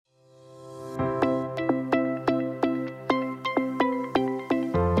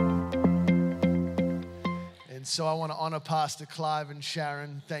So I want to honor Pastor Clive and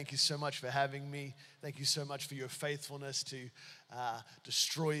Sharon. Thank you so much for having me. Thank you so much for your faithfulness to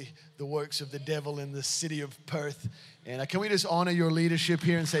destroy the works of the devil in the city of Perth. And can we just honor your leadership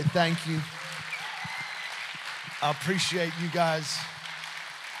here and say thank you? I appreciate you guys.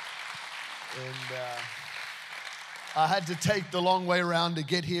 And I had to take the long way around to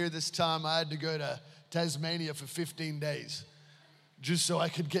get here this time. I had to go to Tasmania for 15 days just so I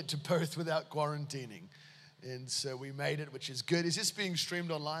could get to Perth without quarantining. And so we made it, which is good. Is this being streamed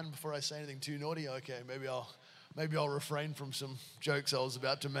online before I say anything too naughty? Okay, maybe I'll refrain from some jokes I was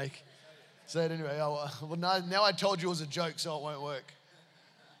about to make. Say it anyway. Well, now I told you it was a joke, so it won't work.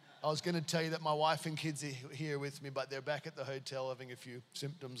 I was going to tell you that my wife and kids are here with me, but they're back at the hotel having a few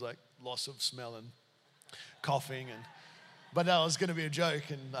symptoms like loss of smell and coughing. But that was going to be a joke,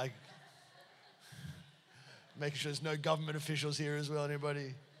 and like making sure there's no government officials here as well.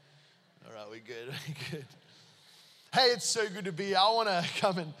 Anybody? All right, we're good. We're good. Hey, it's so good to be here. I want to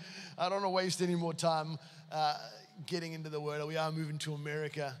come and I don't want to waste any more time getting into the Word. We are moving to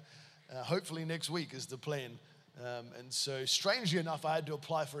America. Hopefully next week is the plan. And so strangely enough, I had to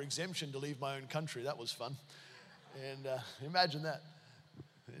apply for exemption to leave my own country. That was fun. And imagine that.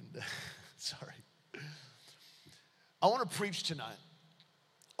 And sorry. I want to preach tonight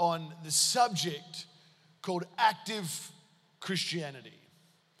on the subject called active Christianity.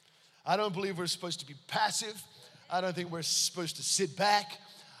 I don't believe we're supposed to be passive. I don't think we're supposed to sit back.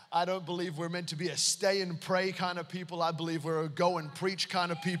 I don't believe we're meant to be a stay and pray kind of people. I believe we're a go and preach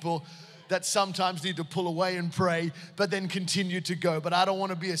kind of people that sometimes need to pull away and pray, but then continue to go. But I don't want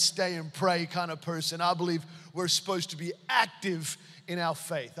to be a stay and pray kind of person. I believe we're supposed to be active in our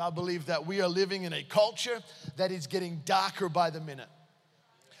faith. I believe that we are living in a culture that is getting darker by the minute.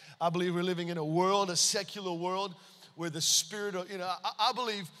 I believe we're living in a world, a secular world, where the spirit of, I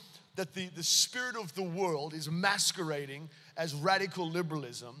believe that the spirit of the world is masquerading as radical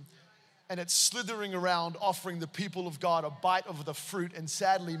liberalism, and it's slithering around offering the people of God a bite of the fruit, and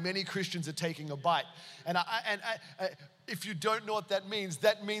sadly, many Christians are taking a bite. And if you don't know what that means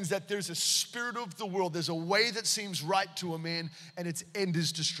that there's a spirit of the world, there's a way that seems right to a man, and its end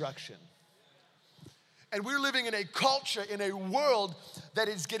is destruction. And we're living in a culture, in a world that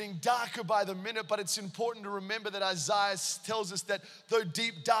is getting darker by the minute, but it's important to remember that Isaiah tells us that though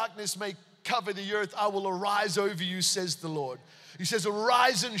deep darkness may cover the earth, I will arise over you, says the Lord. He says,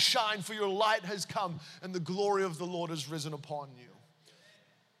 arise and shine, for your light has come, and the glory of the Lord has risen upon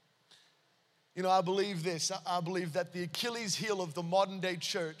you. I believe this. I believe that the Achilles heel of the modern day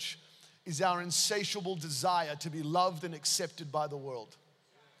church is our insatiable desire to be loved and accepted by the world.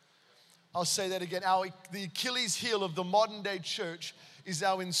 I'll say that again. The Achilles heel of the modern day church is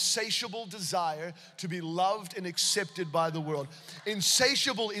our insatiable desire to be loved and accepted by the world.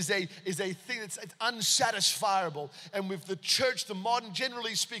 Insatiable is a thing that's unsatisfiable. And with the church,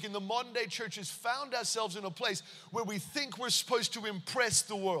 generally speaking, the modern day church has found ourselves in a place where we think we're supposed to impress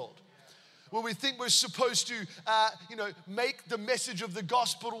the world, where we think we're supposed to, make the message of the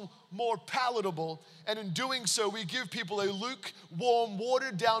gospel more palatable. And in doing so, we give people a lukewarm,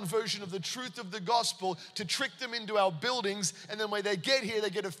 watered-down version of the truth of the gospel to trick them into our buildings. And then when they get here, they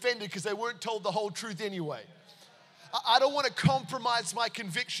get offended because they weren't told the whole truth anyway. I don't want to compromise my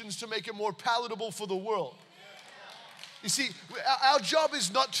convictions to make it more palatable for the world. You see, our job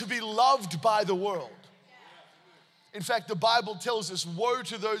is not to be loved by the world. In fact, the Bible tells us, woe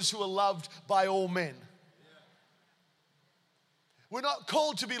to those who are loved by all men. We're not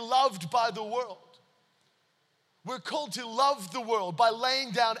called to be loved by the world. We're called to love the world by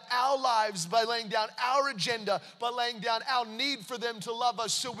laying down our lives, by laying down our agenda, by laying down our need for them to love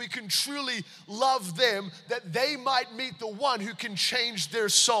us so we can truly love them, that they might meet the one who can change their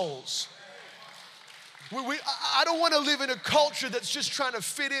souls. I don't want to live in a culture that's just trying to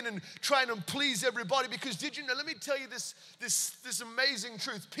fit in and trying to please everybody, because did you know, let me tell you this amazing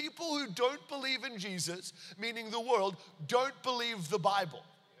truth. People who don't believe in Jesus, meaning the world, don't believe the Bible.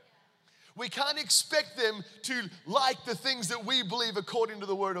 We can't expect them to like the things that we believe according to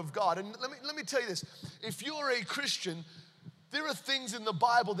the Word of God. And let me tell you this. If you're a Christian, there are things in the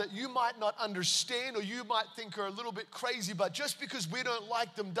Bible that you might not understand or you might think are a little bit crazy, but just because we don't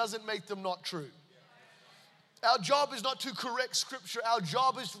like them doesn't make them not true. Our job is not to correct Scripture. Our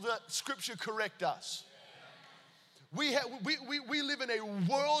job is to let Scripture correct us. We live in a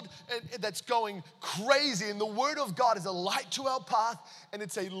world that's going crazy, and the Word of God is a light to our path, and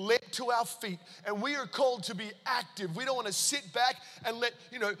it's a lamp to our feet. And we are called to be active. We don't want to sit back and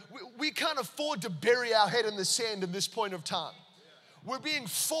we can't afford to bury our head in the sand at this point of time. We're being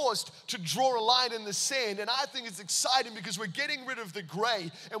forced to draw a line in the sand, and I think it's exciting because we're getting rid of the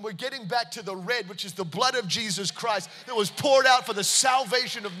gray and we're getting back to the red, which is the blood of Jesus Christ that was poured out for the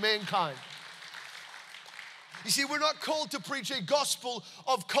salvation of mankind. You see, we're not called to preach a gospel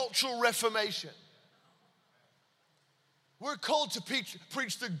of cultural reformation. We're called to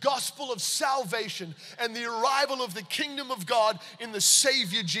preach the gospel of salvation and the arrival of the kingdom of God in the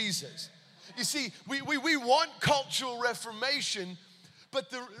Savior Jesus. You see, we want cultural reformation,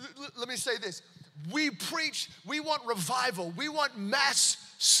 but let me say this. We want revival. We want mass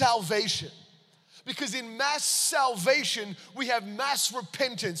salvation. Because in mass salvation, we have mass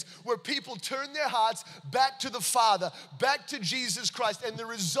repentance where people turn their hearts back to the Father, back to Jesus Christ. And the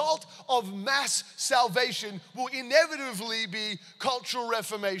result of mass salvation will inevitably be cultural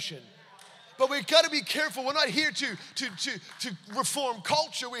reformation. But we've got to be careful. We're not here to reform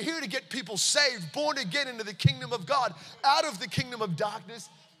culture. We're here to get people saved, born again into the kingdom of God, out of the kingdom of darkness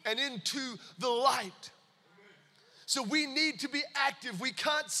and into the light. So we need to be active. We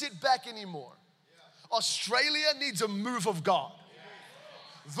can't sit back anymore. Australia needs a move of God.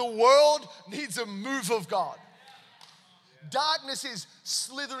 The world needs a move of God. Darkness is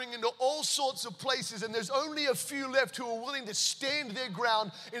slithering into all sorts of places, and there's only a few left who are willing to stand their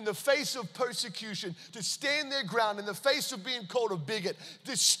ground in the face of persecution, to stand their ground in the face of being called a bigot,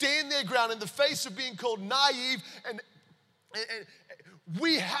 to stand their ground in the face of being called naive. And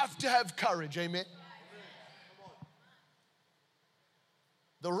we have to have courage, amen?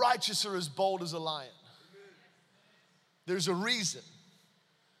 The righteous are as bold as a lion. There's a reason,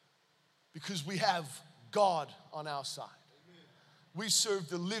 because we have God on our side. We serve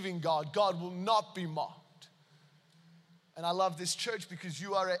the living God. God will not be mocked. And I love this church because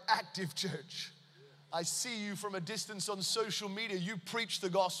you are an active church. I see you from a distance on social media. You preach the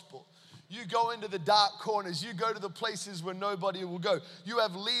gospel. You go into the dark corners. You go to the places where nobody will go. You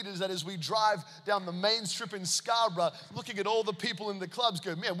have leaders that as we drive down the main strip in Scarborough, looking at all the people in the clubs,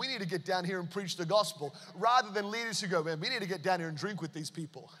 go, man, we need to get down here and preach the gospel. Rather than leaders who go, man, we need to get down here and drink with these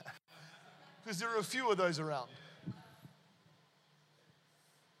people. Because there are a few of those around.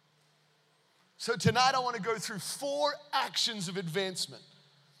 So tonight I want to go through 4 actions of advancement.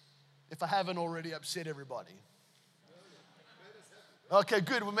 If I haven't already upset everybody. Okay,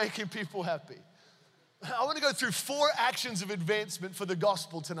 good. We're making people happy. I want to go through 4 actions of advancement for the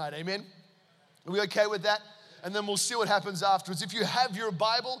gospel tonight. Amen? Are we okay with that? And then we'll see what happens afterwards. If you have your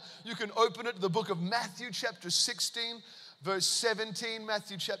Bible, you can open it to the book of Matthew chapter 16, verse 17.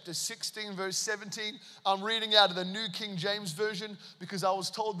 Matthew chapter 16, verse 17. I'm reading out of the New King James Version because I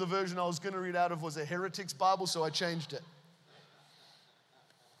was told the version I was going to read out of was a heretic's Bible, so I changed it.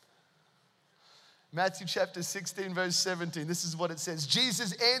 Matthew chapter 16, verse 17. This is what it says.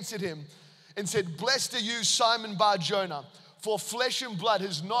 Jesus answered him and said, "Blessed are you, Simon Bar-Jonah, for flesh and blood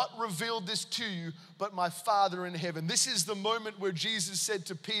has not revealed this to you, but my Father in heaven." This is the moment where Jesus said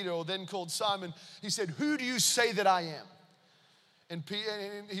to Peter, or then called Simon, he said, "Who do you say that I am?" And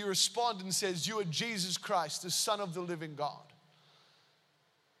he responded and says, "You are Jesus Christ, the Son of the living God."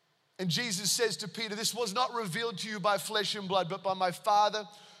 And Jesus says to Peter, "This was not revealed to you by flesh and blood, but by my Father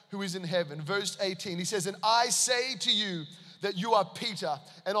who is in heaven." Verse 18, he says, "And I say to you that you are Peter,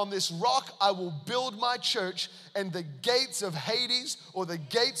 and on this rock I will build my church, and the gates of Hades or the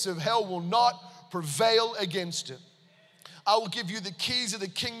gates of hell will not prevail against it. I will give you the keys of the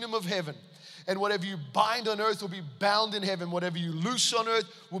kingdom of heaven, and whatever you bind on earth will be bound in heaven. Whatever you loose on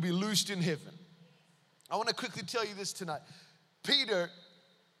earth will be loosed in heaven." I want to quickly tell you this tonight. Peter,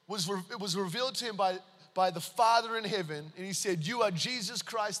 it was revealed to him by the Father in heaven, and he said, "You are Jesus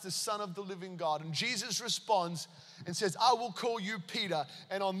Christ, the Son of the living God." And Jesus responds and says, "I will call you Peter,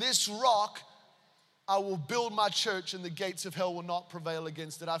 and on this rock I will build my church, and the gates of hell will not prevail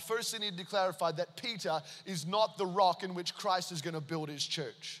against it." I firstly need to clarify that Peter is not the rock in which Christ is going to build his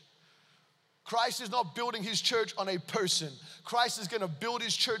church. Christ is not building his church on a person. Christ is going to build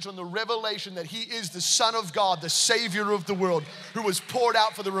his church on the revelation that he is the Son of God, the Savior of the world, who was poured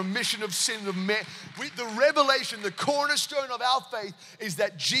out for the remission of sin of man. The revelation, the cornerstone of our faith is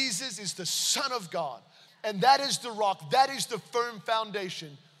that Jesus is the Son of God. And that is the rock, that is the firm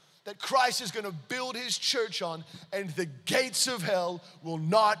foundation that Christ is going to build his church on, and the gates of hell will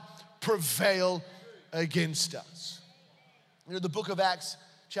not prevail against us. You know, the book of Acts,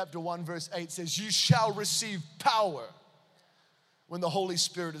 chapter 1, verse 8 says, "You shall receive power when the Holy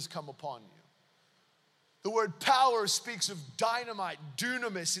Spirit has come upon you." The word power speaks of dynamite,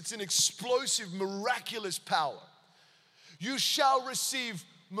 dunamis. It's an explosive, miraculous power. You shall receive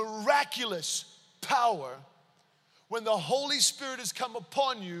miraculous power when the Holy Spirit has come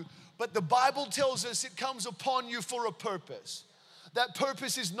upon you, but the Bible tells us it comes upon you for a purpose. That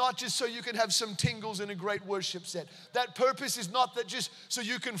purpose is not just so you can have some tingles in a great worship set. That purpose is not that just so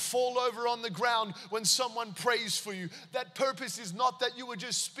you can fall over on the ground when someone prays for you. That purpose is not that you would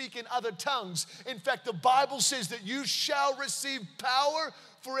just speak in other tongues. In fact, the Bible says that you shall receive power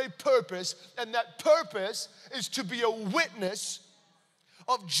for a purpose, and that purpose is to be a witness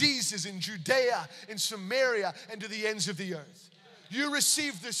of Jesus in Judea, in Samaria, and to the ends of the earth. You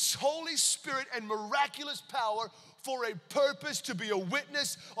receive this Holy Spirit and miraculous power for a purpose, to be a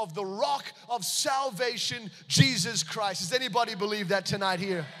witness of the rock of salvation, Jesus Christ. Does anybody believe that tonight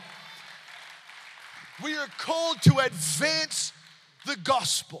here? We are called to advance the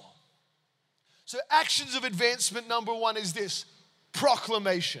gospel. So actions of advancement, number one is this: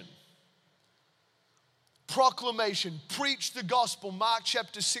 proclamation. Proclamation. Preach the gospel. Mark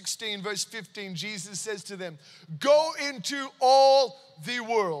chapter 16, verse 15, Jesus says to them, "Go into all the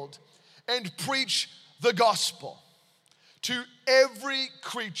world and preach the gospel to every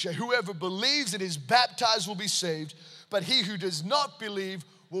creature. Whoever believes and is baptized will be saved, but he who does not believe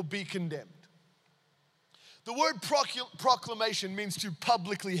will be condemned." The word proclamation means to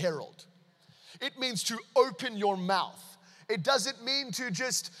publicly herald. It means to open your mouth. It doesn't mean to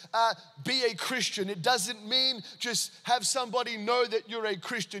just be a Christian. It doesn't mean just have somebody know that you're a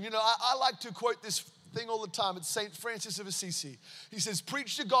Christian. You know, I like to quote this thing all the time. It's St. Francis of Assisi. He says,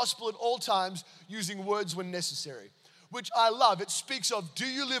 "Preach the gospel at all times, using words when necessary," which I love. It speaks of, do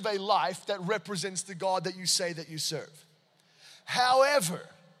you live a life that represents the God that you say that you serve? However,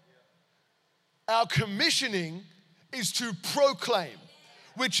 our commissioning is to proclaim,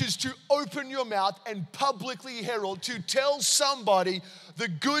 which is to open your mouth and publicly herald, to tell somebody the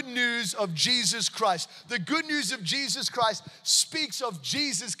good news of Jesus Christ. The good news of Jesus Christ speaks of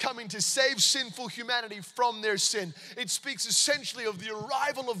Jesus coming to save sinful humanity from their sin. It speaks essentially of the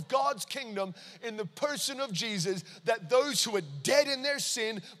arrival of God's kingdom in the person of Jesus, that those who are dead in their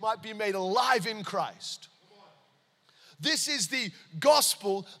sin might be made alive in Christ. This is the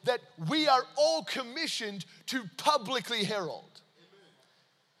gospel that we are all commissioned to publicly herald.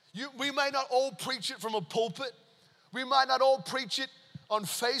 We may not all preach it from a pulpit. We might not all preach it on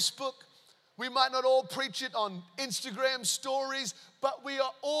Facebook. We might not all preach it on Instagram stories, but we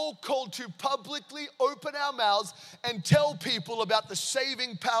are all called to publicly open our mouths and tell people about the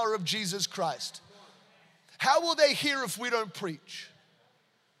saving power of Jesus Christ. How will they hear if we don't preach?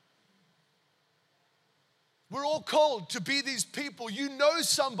 We're all called to be these people. You know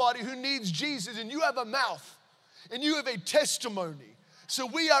somebody who needs Jesus, and you have a mouth and you have a testimony. So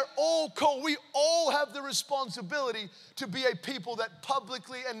we are all called, we all have the responsibility to be a people that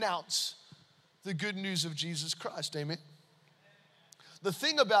publicly announce the good news of Jesus Christ. Amen. The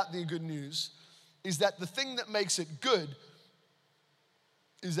thing about the good news is that the thing that makes it good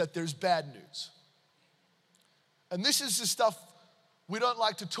is that there's bad news. And this is the stuff we don't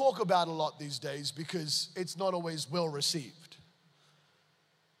like to talk about a lot these days because it's not always well received.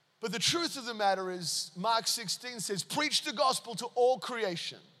 But the truth of the matter is, Mark 16 says, "Preach the gospel to all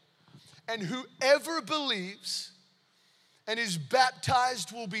creation, and whoever believes and is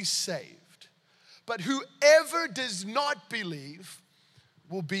baptized will be saved. But whoever does not believe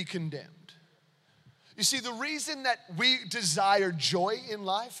will be condemned." You see, the reason that we desire joy in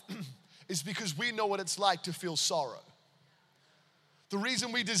life is because we know what it's like to feel sorrow. The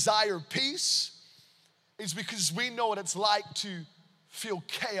reason we desire peace is because we know what it's like to feel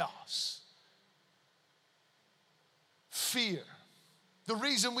chaos, fear. The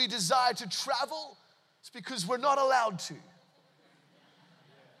reason we desire to travel is because we're not allowed to.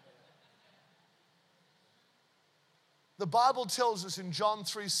 The Bible tells us in John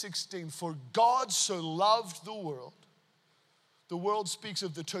 3:16, "For God so loved the world." The world speaks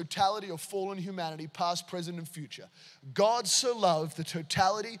of the totality of fallen humanity, past, present, and future. God so loved the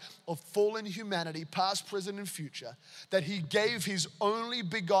totality of fallen humanity, past, present, and future, that he gave his only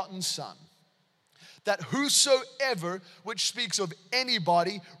begotten Son, that whosoever, which speaks of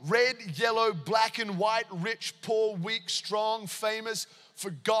anybody, red, yellow, black and white, rich, poor, weak, strong, famous,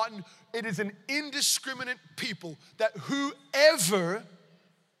 forgotten, it is an indiscriminate people, that whoever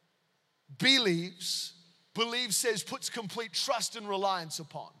believes says puts complete trust and reliance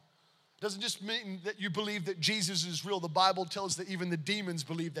upon. It doesn't just mean that you believe that Jesus is real. The Bible tells that even the demons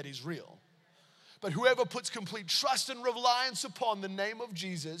believe that he's real. But whoever puts complete trust and reliance upon the name of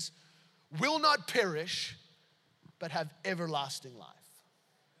Jesus will not perish, but have everlasting life.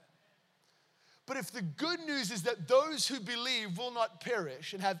 But if the good news is that those who believe will not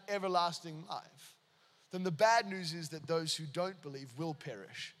perish and have everlasting life, then the bad news is that those who don't believe will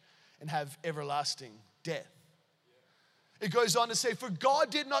perish and have everlasting death. It goes on to say, "For God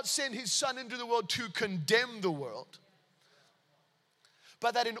did not send his Son into the world to condemn the world,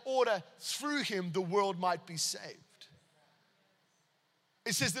 but that in order through him the world might be saved.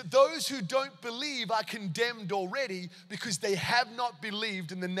 It says that those who don't believe are condemned already because they have not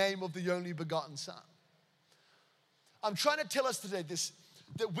believed in the name of the only begotten Son. I'm trying to tell us today this,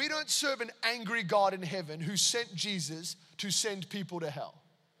 that we don't serve an angry God in heaven who sent Jesus to send people to hell.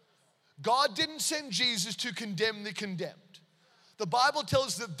 God didn't send Jesus to condemn the condemned. The Bible tells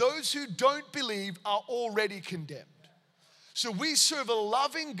us that those who don't believe are already condemned. So we serve a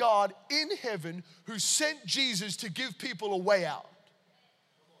loving God in heaven who sent Jesus to give people a way out.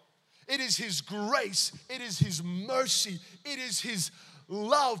 It is his grace, it is his mercy, it is his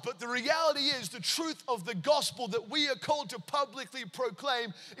love. But the reality is, the truth of the gospel that we are called to publicly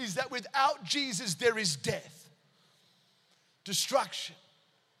proclaim is that without Jesus there is death, destruction,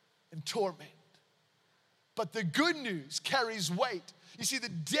 and torment. But the good news carries weight. You see, the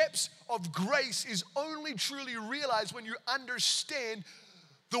depths of grace is only truly realized when you understand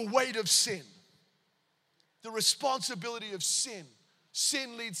the weight of sin, the responsibility of sin.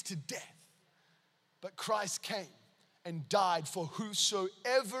 Sin leads to death, but Christ came and died for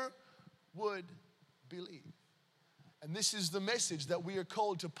whosoever would believe. And this is the message that we are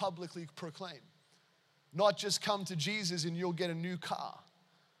called to publicly proclaim. Not just come to Jesus and you'll get a new car.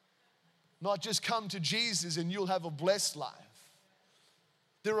 Not just come to Jesus and you'll have a blessed life.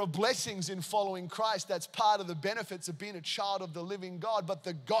 There are blessings in following Christ. That's part of the benefits of being a child of the living God. But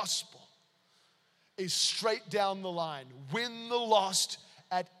the gospel is straight down the line. Win the lost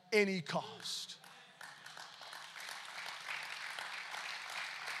at any cost.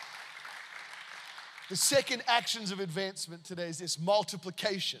 The second actions of advancement today is this: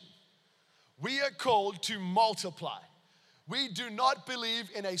 multiplication. We are called to multiply. We do not believe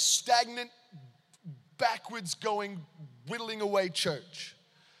in a stagnant, backwards going, whittling away church.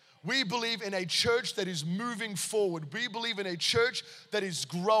 We believe in a church that is moving forward. We believe in a church that is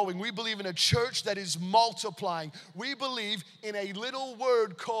growing. We believe in a church that is multiplying. We believe in a little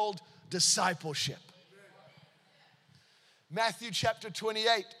word called discipleship. Matthew chapter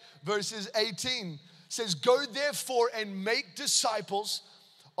 28, verses 18 says, "Go therefore and make disciples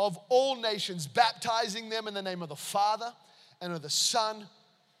of all nations, baptizing them in the name of the Father and of the Son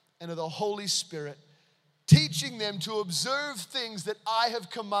and of the Holy Spirit, teaching them to observe things that I have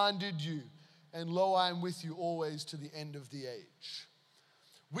commanded you. And lo, I am with you always to the end of the age."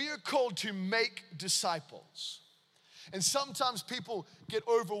 We are called to make disciples. And sometimes people get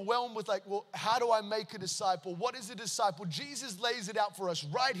overwhelmed with like, well, how do I make a disciple? What is a disciple? Jesus lays it out for us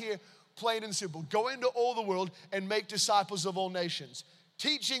right here, plain and simple. Go into all the world and make disciples of all nations,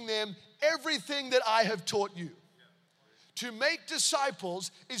 teaching them everything that I have taught you. To make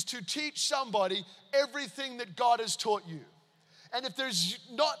disciples is to teach somebody everything that God has taught you. And if there's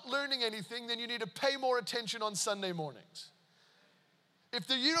not learning anything, then you need to pay more attention on Sunday mornings. If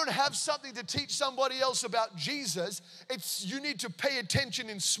you don't have something to teach somebody else about Jesus, you need to pay attention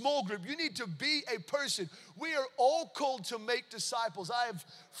in small group. You need to be a person. We are all called to make disciples. I have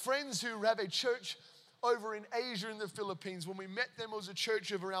friends who have a church over in Asia and the Philippines. When we met them, it was a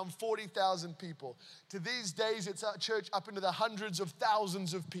church of around 40,000 people. To these days, it's a church up into the hundreds of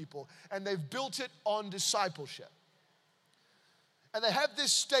thousands of people. And they've built it on discipleship. And they have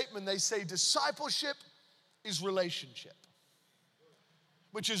this statement. They say, discipleship is relationship,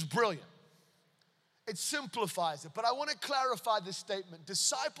 which is brilliant. It simplifies it. But I want to clarify this statement.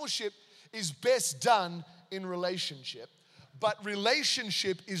 Discipleship is best done in relationship, but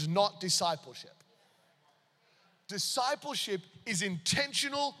relationship is not discipleship. Discipleship is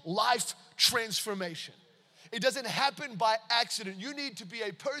intentional life transformation. It doesn't happen by accident. You need to be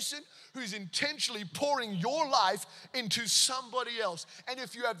a person who's intentionally pouring your life into somebody else. And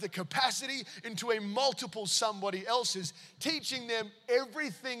if you have the capacity, into a multiple somebody else's, teaching them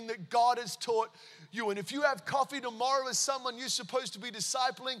everything that God has taught you. And if you have coffee tomorrow with someone you're supposed to be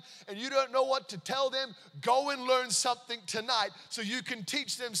discipling and you don't know what to tell them, go and learn something tonight so you can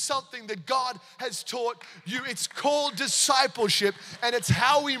teach them something that God has taught you. It's called discipleship, and it's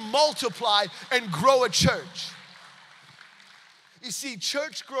how we multiply and grow a church. You see,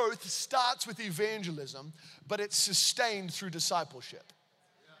 church growth starts with evangelism, but it's sustained through discipleship.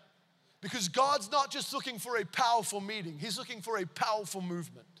 Because God's not just looking for a powerful meeting, He's looking for a powerful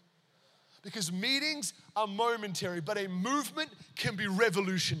movement. Because meetings are momentary, but a movement can be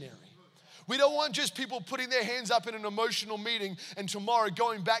revolutionary. We don't want just people putting their hands up in an emotional meeting and tomorrow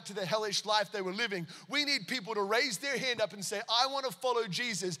going back to the hellish life they were living. We need people to raise their hand up and say, I want to follow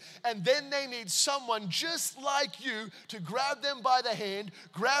Jesus. And then they need someone just like you to grab them by the hand,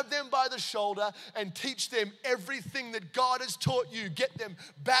 grab them by the shoulder, and teach them everything that God has taught you. Get them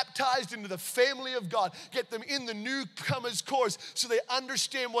baptized into the family of God. Get them in the newcomers course so they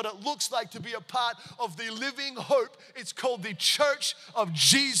understand what it looks like to be a part of the living hope. It's called the Church of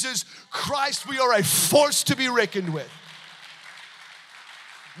Jesus Christ. We are a force to be reckoned with.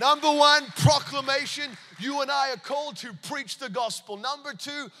 Number one, proclamation. You and I are called to preach the gospel. Number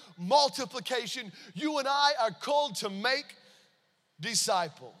two, multiplication. You and I are called to make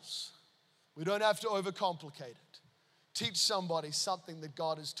disciples. We don't have to overcomplicate it. Teach somebody something that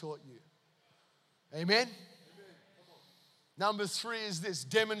God has taught you. Amen? Number three is this,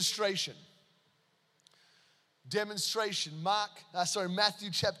 demonstration. Demonstration. Matthew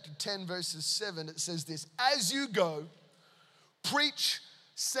chapter 10, verses 7, it says this, as you go, preach,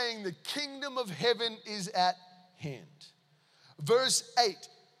 saying the kingdom of heaven is at hand. Verse 8,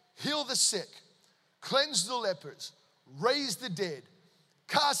 heal the sick, cleanse the lepers, raise the dead,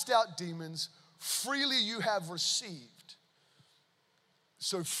 cast out demons, freely you have received,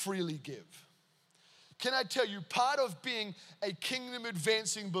 so freely give. Can I tell you, part of being a kingdom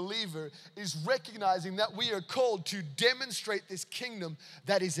advancing believer is recognizing that we are called to demonstrate this kingdom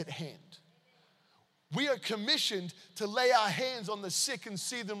that is at hand. We are commissioned to lay our hands on the sick and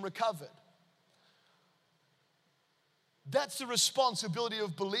see them recovered. That's the responsibility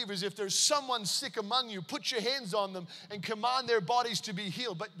of believers. If there's someone sick among you, put your hands on them and command their bodies to be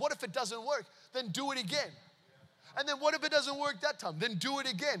healed. But what if it doesn't work? Then do it again. And then what if it doesn't work that time? Then do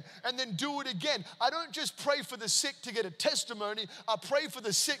it again, and then do it again. I don't just pray for the sick to get a testimony. I pray for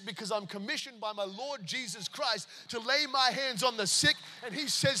the sick because I'm commissioned by my Lord Jesus Christ to lay my hands on the sick, and he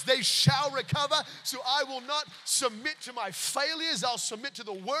says they shall recover. So I will not submit to my failures. I'll submit to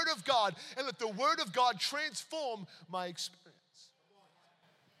the word of God and let the word of God transform my experience.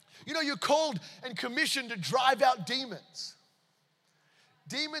 You know, you're called and commissioned to drive out demons.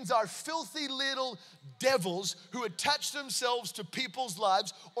 Demons are filthy little devils who attach themselves to people's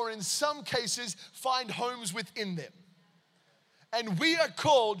lives or in some cases find homes within them. And we are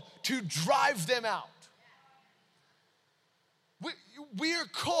called to drive them out. We are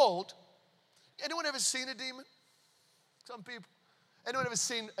called, anyone ever seen a demon? Some people. Anyone ever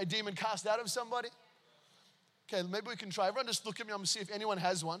seen a demon cast out of somebody? Okay, maybe we can try. Everyone just look at me. I'm going to see if anyone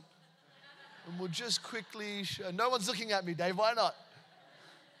has one. And we'll just quickly show. No one's looking at me, Dave. Why not?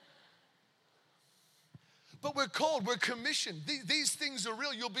 But we're called, we're commissioned. These things are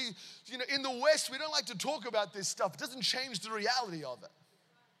real. You'll be, in the West, we don't like to talk about this stuff. It doesn't change the reality of it.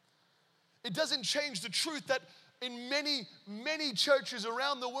 It doesn't change the truth that in many, many churches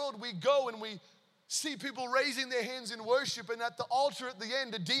around the world, we go and we see people raising their hands in worship, and at the altar at the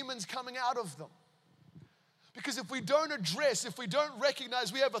end, a demon's coming out of them. Because if we don't address, if we don't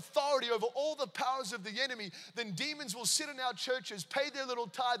recognize we have authority over all the powers of the enemy, then demons will sit in our churches, pay their little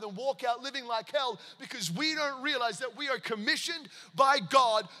tithe, and walk out living like hell because we don't realize that we are commissioned by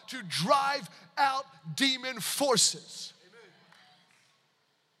God to drive out demon forces.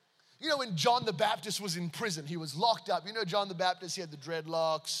 You know, when John the Baptist was in prison, he was locked up. You know John the Baptist, he had the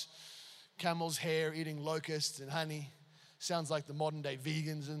dreadlocks, camel's hair, eating locusts and honey. Sounds like the modern day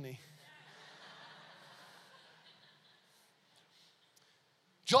vegans, isn't he?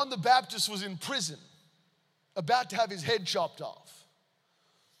 John the Baptist was in prison, about to have his head chopped off.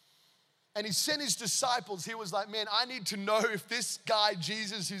 And he sent his disciples. He was like, man, I need to know if this guy,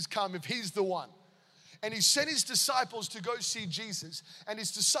 Jesus, who's come, if he's the one. And he sent his disciples to go see Jesus. And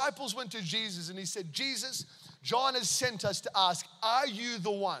his disciples went to Jesus and he said, Jesus, John has sent us to ask, are you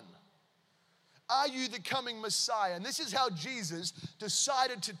the one? Are you the coming Messiah? And this is how Jesus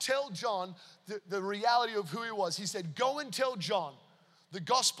decided to tell John the reality of who he was. He said, go and tell John, the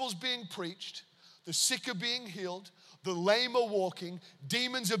gospel's being preached, the sick are being healed, the lame are walking,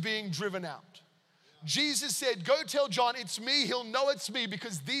 demons are being driven out. Jesus said, go tell John it's me. He'll know it's me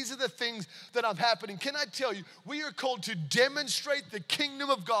because these are the things that are happening. Can I tell you, we are called to demonstrate the kingdom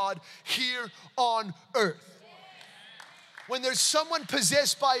of God here on earth. When there's someone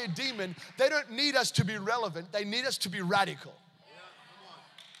possessed by a demon, they don't need us to be relevant. They need us to be radical.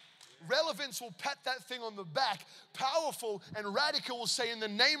 Relevance will pat that thing on the back. Powerful and radical will say, in the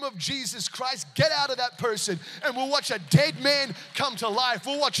name of Jesus Christ, get out of that person. And we'll watch a dead man come to life.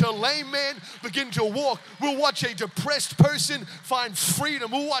 We'll watch a lame man begin to walk. We'll watch a depressed person find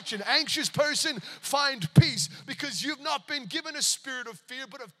freedom. We'll watch an anxious person find peace because you've not been given a spirit of fear,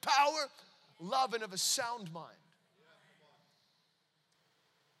 but of power, love, and of a sound mind.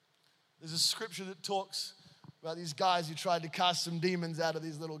 There's a scripture that talks about these guys who tried to cast some demons out of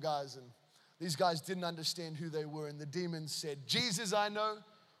these little guys. And these guys didn't understand who they were. And the demons said, Jesus I know,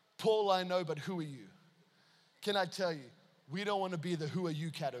 Paul I know, but who are you? Can I tell you, we don't want to be the who are you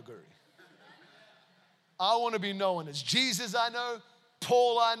category. I want to be known as Jesus I know,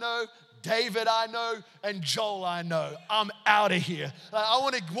 Paul I know, David I know, and Joel I know. I'm out of here. I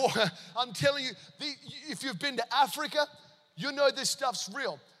want to walk. I'm telling you, if you've been to Africa, you know this stuff's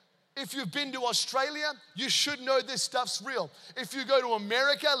real. If you've been to Australia, you should know this stuff's real. If you go to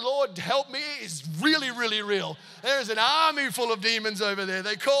America, Lord help me, it's really, really real. There's an army full of demons over there.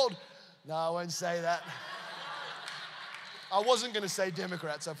 They called, no, I won't say that. I wasn't going to say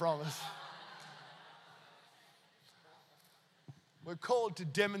Democrats, I promise. We're called to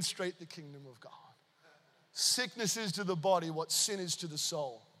demonstrate the kingdom of God. Sickness is to the body what sin is to the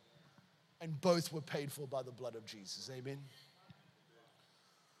soul. And both were paid for by the blood of Jesus. Amen.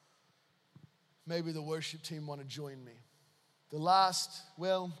 Maybe the worship team want to join me. The last,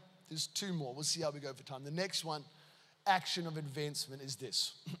 well, there's two more. We'll see how we go for time. The next one, action of advancement, is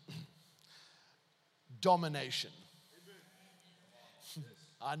this. Domination.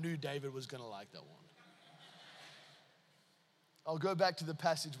 I knew David was going to like that one. I'll go back to the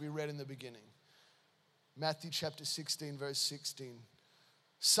passage we read in the beginning. Matthew chapter 16, verse 16.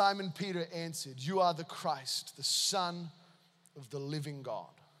 Simon Peter answered, you are the Christ, the Son of the living God.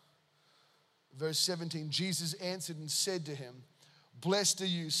 Verse 17, Jesus answered and said to him, blessed are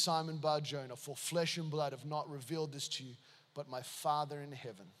you, Simon Bar-Jonah, for flesh and blood have not revealed this to you, but my Father in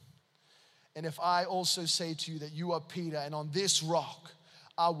heaven. And if I also say to you that you are Peter, and on this rock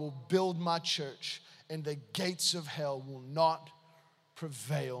I will build my church, and the gates of hell will not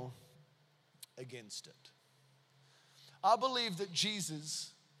prevail against it. I believe that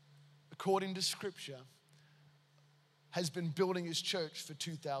Jesus, according to Scripture, has been building his church for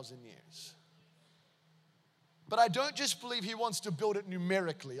 2,000 years. But I don't just believe he wants to build it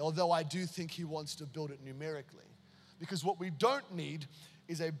numerically, although I do think he wants to build it numerically. Because what we don't need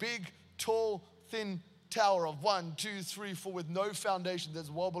is a big, tall, thin tower of 1, 2, 3, 4 with no foundation that's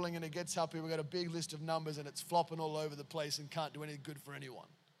wobbling and it gets up here. We've got a big list of numbers and it's flopping all over the place and can't do any good for anyone.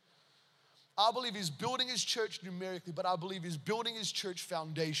 I believe he's building his church numerically, but I believe he's building his church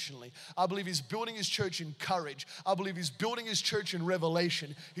foundationally. I believe he's building his church in courage. I believe he's building his church in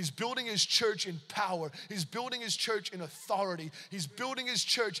revelation. He's building his church in power. He's building his church in authority. He's building his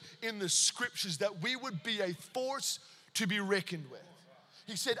church in the scriptures, that we would be a force to be reckoned with.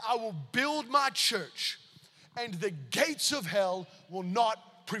 He said, I will build my church and the gates of hell will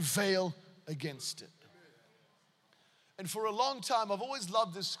not prevail against it. And for a long time, I've always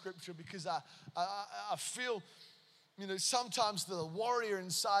loved this scripture because I feel, sometimes the warrior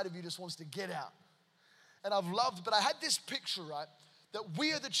inside of you just wants to get out. And I've loved, but I had this picture, right, that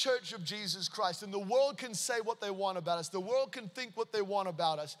we are the church of Jesus Christ, and the world can say what they want about us. The world can think what they want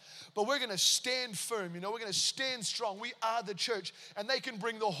about us, but we're going to stand firm. We're going to stand strong. We are the church, and they can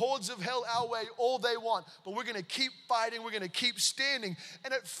bring the hordes of hell our way all they want, but we're going to keep fighting. We're going to keep standing,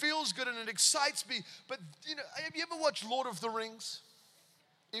 and it feels good and it excites me. But, have you ever watched Lord of the Rings?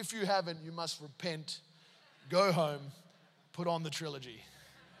 If you haven't, you must repent, go home, put on the trilogy.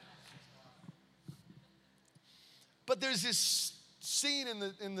 But there's this scene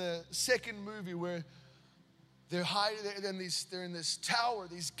in the second movie where they're hiding, they're in this tower,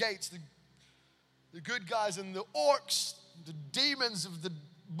 these gates, the good guys and the orcs, the demons of the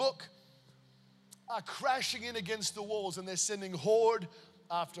book are crashing in against the walls, and they're sending horde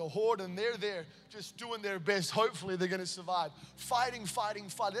after horde, and they're there just doing their best. Hopefully they're going to survive. Fighting.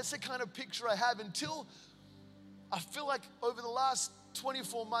 That's the kind of picture I have, until I feel like over the last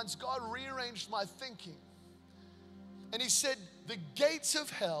 24 months, God rearranged my thinking. And he said, the gates of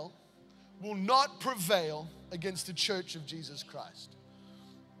hell will not prevail against the church of Jesus Christ.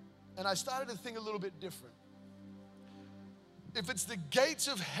 And I started to think a little bit different. If it's the gates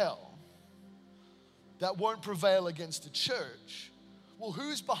of hell that won't prevail against the church, well,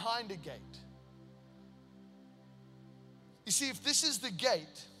 who's behind a gate? You see, if this is the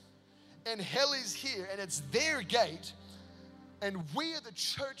gate and hell is here and it's their gate, and we are the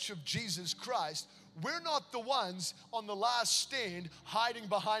church of Jesus Christ, we're not the ones on the last stand hiding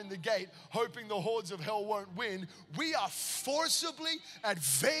behind the gate hoping the hordes of hell won't win. We are forcibly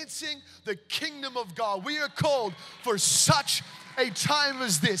advancing the kingdom of God. We are called for such a time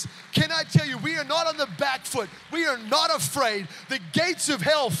as this. Can I tell you, we are not on the back foot. We are not afraid. The gates of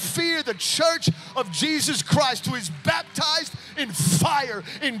hell fear the church of Jesus Christ, who is baptized in fire,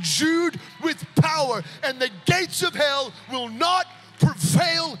 endued with power, and the gates of hell will not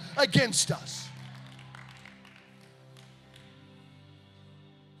prevail against us.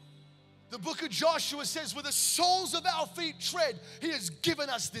 The book of Joshua says, where the soles of our feet tread, He has given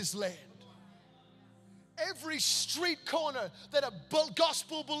us this land. Every street corner that a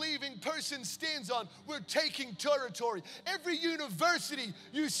gospel-believing person stands on, we're taking territory. Every university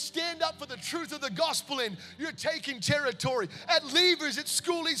you stand up for the truth of the gospel in, you're taking territory. At Levers, at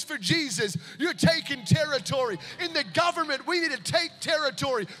Schoolies for Jesus, you're taking territory. In the government, we need to take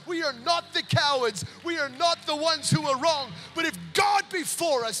territory. We are not the cowards. We are not the ones who are wrong. But if God be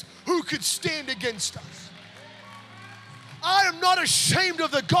for us, who could stand against us? I am not ashamed of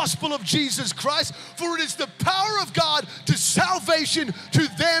the gospel of Jesus Christ, for it is the power of God to salvation to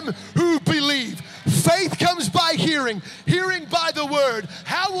them who believe. Faith comes by hearing, hearing by the word.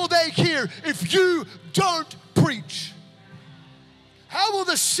 How will they hear if you don't preach? How will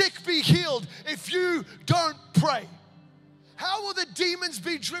the sick be healed if you don't pray? How will the demons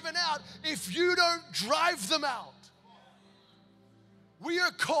be driven out if you don't drive them out? We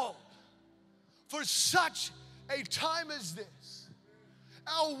are called for such a time as this.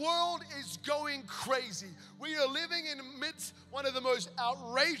 Our world is going crazy. We are living in amidst one of the most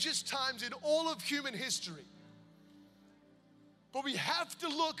outrageous times in all of human history. But we have to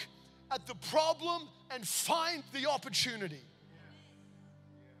look at the problem and find the opportunity.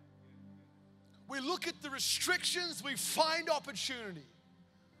 We look at the restrictions, we find opportunity.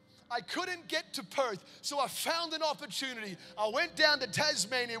 I couldn't get to Perth, so I found an opportunity. I went down to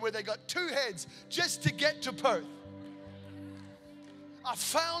Tasmania where they got 2 heads just to get to Perth. I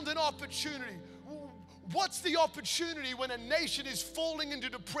found an opportunity. What's the opportunity when a nation is falling into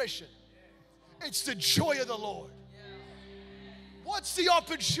depression? It's the joy of the Lord. What's the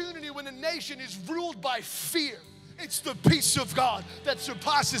opportunity when a nation is ruled by fear? It's the peace of God that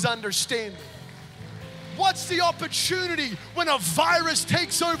surpasses understanding. What's the opportunity when a virus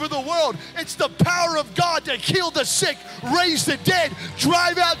takes over the world? It's the power of God to heal the sick, raise the dead,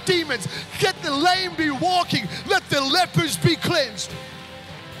 drive out demons, get the lame be walking, let the lepers be cleansed.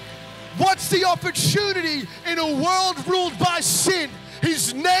 What's the opportunity in a world ruled by sin?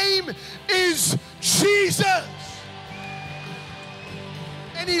 His name is Jesus.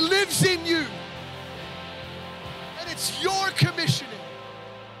 And He lives in you. And it's your commissioning.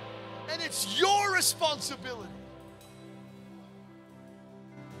 And it's your responsibility.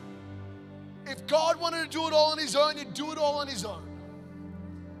 If God wanted to do it all on His own, He'd do it all on His own.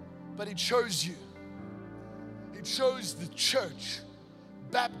 But He chose you. He chose the church,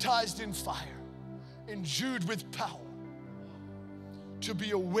 baptized in fire, endued with power, to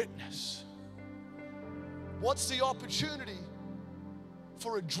be a witness. What's the opportunity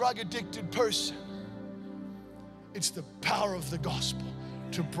for a drug-addicted person? It's the power of the gospel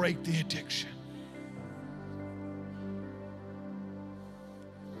to break the addiction.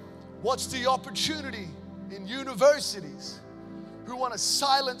 What's the opportunity in universities who want to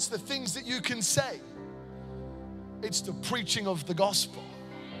silence the things that you can say? It's the preaching of the gospel.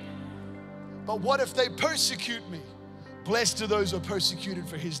 But what if they persecute me? Blessed are those who are persecuted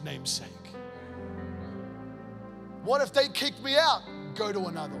for His name's sake. What if they kick me out? Go to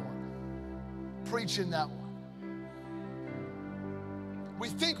another one. Preach in that one. We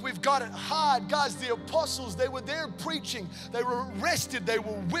think we've got it hard. Guys, the apostles, they were there preaching. They were arrested, they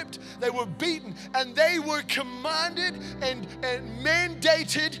were whipped, they were beaten, and they were commanded and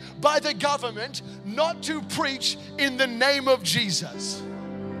mandated by the government not to preach in the name of Jesus.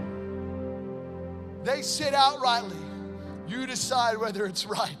 They said outrightly, you decide whether it's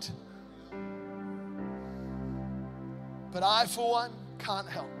right. But I, for one, can't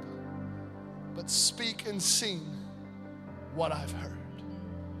help but speak and sing what I've heard.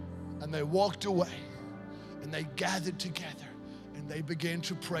 And they walked away and they gathered together and they began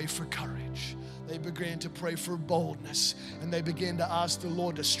to pray for courage. They began to pray for boldness, and they began to ask the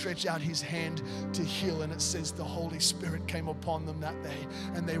Lord to stretch out His hand to heal. And it says the Holy Spirit came upon them that day,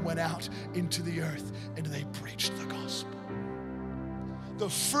 and they went out into the earth and they preached the gospel. The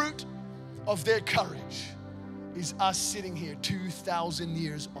fruit of their courage is us sitting here 2,000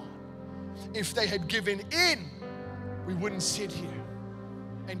 years on. If they had given in, we wouldn't sit here,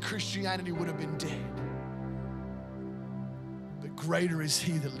 and Christianity would have been dead. But greater is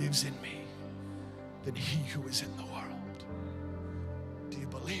He that lives in me than he who is in the world. Do you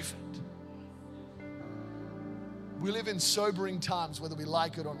believe it? We live in sobering times, whether we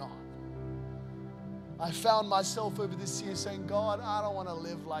like it or not. I found myself over this year saying, God, I don't want to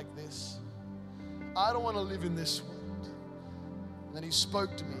live like this. I don't want to live in this world. And then He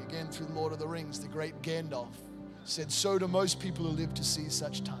spoke to me again through Lord of the Rings. The great Gandalf said, so do most people who live to see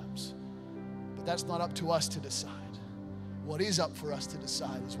such times. But that's not up to us to decide. What is up for us to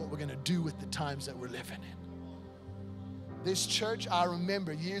decide is what we're going to do with the times that we're living in. This church, I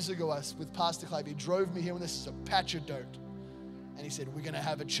remember years ago, with Pastor Clive, he drove me here when this is a patch of dirt. And he said, we're going to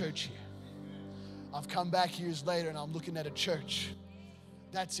have a church here. I've come back years later and I'm looking at a church.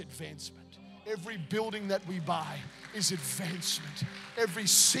 That's advancement. Every building that we buy is advancement. Every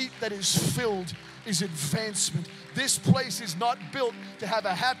seat that is filled is advancement. This place is not built to have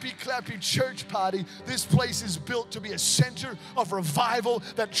a happy, clappy church party. This place is built to be a center of revival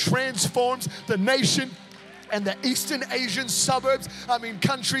that transforms the nation and the Eastern Asian suburbs.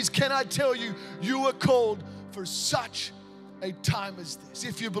 Countries. Can I tell you, you are called for such a time as this.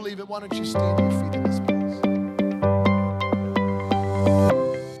 If you believe it, why don't you stand on your feet in this place?